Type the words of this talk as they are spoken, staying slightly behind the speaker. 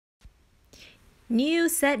New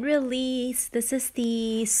set release. This is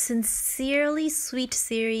the Sincerely Sweet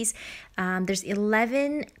series. There's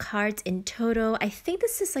 11 cards in total. I think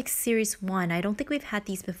this is like series 1. I don't think we've had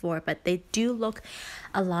these before, but they do look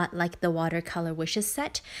a lot like the Watercolor Wishes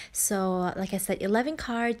set. So like I said, 11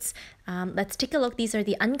 cards. Let's take a look. These are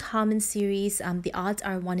the uncommon series. The odds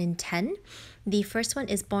are 1 in 10. The first one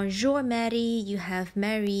is Bonjour Mary. You have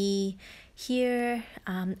Mary here.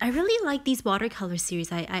 I really like these watercolor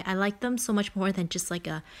series. I like them so much more than just like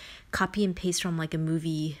a copy and paste from like a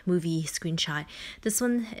movie screenshot. This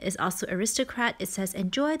one is also Aristocrat. It says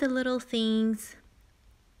enjoy the little things.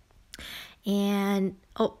 And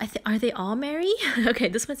oh, are they all Mary? Okay,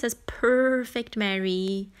 this one says perfect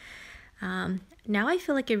Mary. Now I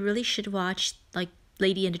feel like I really should watch like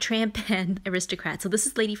Lady and the Tramp and Aristocrat. So this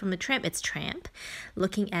is Lady from the Tramp. It's Tramp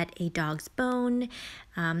looking at a dog's bone.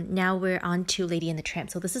 Now we're on to Lady and the Tramp.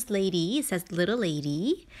 So this is Lady. It says Little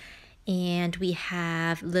Lady. And we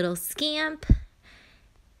have Little Scamp.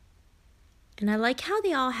 And I like how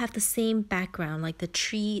they all have the same background, like the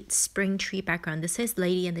spring tree background. This says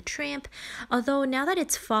Lady and the Tramp. Although now that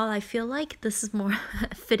it's fall, I feel like this is more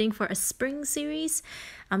fitting for a spring series.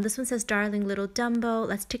 This one says Darling Little Dumbo.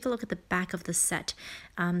 Let's take a look at the back of the set.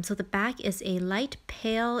 So the back is a light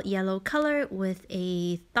pale yellow color with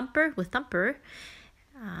a thumper,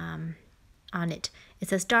 on it. It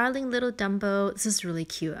says Darling Little Dumbo. This is really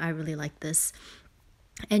cute. I really like this.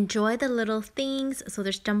 Enjoy the little things. So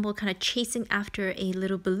there's Dumbo kind of chasing after a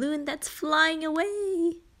little balloon that's flying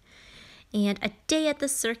away. And a day at the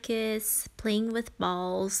circus, playing with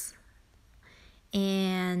balls.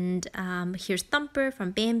 And here's Thumper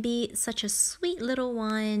from Bambi, such a sweet little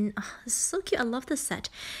one. Oh, this is so cute. I love this set.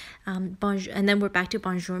 Bonjour, and then we're back to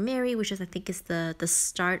Bonjour Mary, which I think is the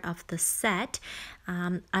start of the set.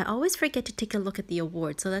 I always forget to take a look at the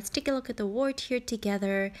award. So let's take a look at the award here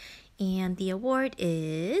together. And the award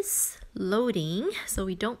is loading. So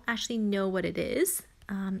we don't actually know what it is.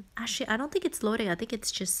 Actually, I don't think it's loading. I think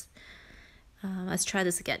it's just, let's try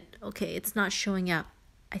this again. Okay, it's not showing up.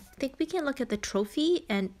 I think we can look at the trophy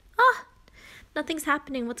and nothing's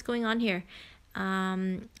happening. What's going on here?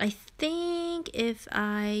 I think if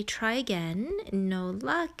I try again, no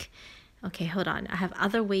luck. Okay, hold on. I have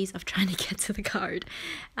other ways of trying to get to the card.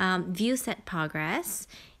 View set progress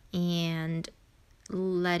and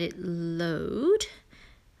let it load.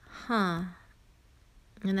 And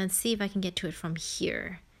then see if I can get to it from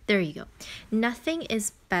here. There you go. Nothing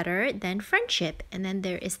is better than friendship. And then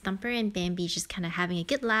there is Thumper and Bambi just kind of having a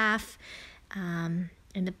good laugh. In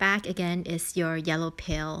the back again is your yellow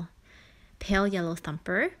pale yellow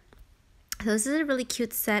Thumper. So this is a really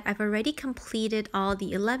cute set. I've already completed all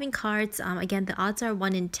the 11 cards. Again, the odds are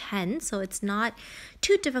 1 in 10, so it's not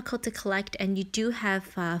too difficult to collect, and you do have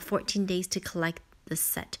 14 days to collect this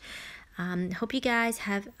set. Hope you guys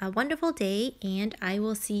have a wonderful day, and I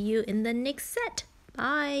will see you in the next set.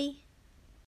 Bye!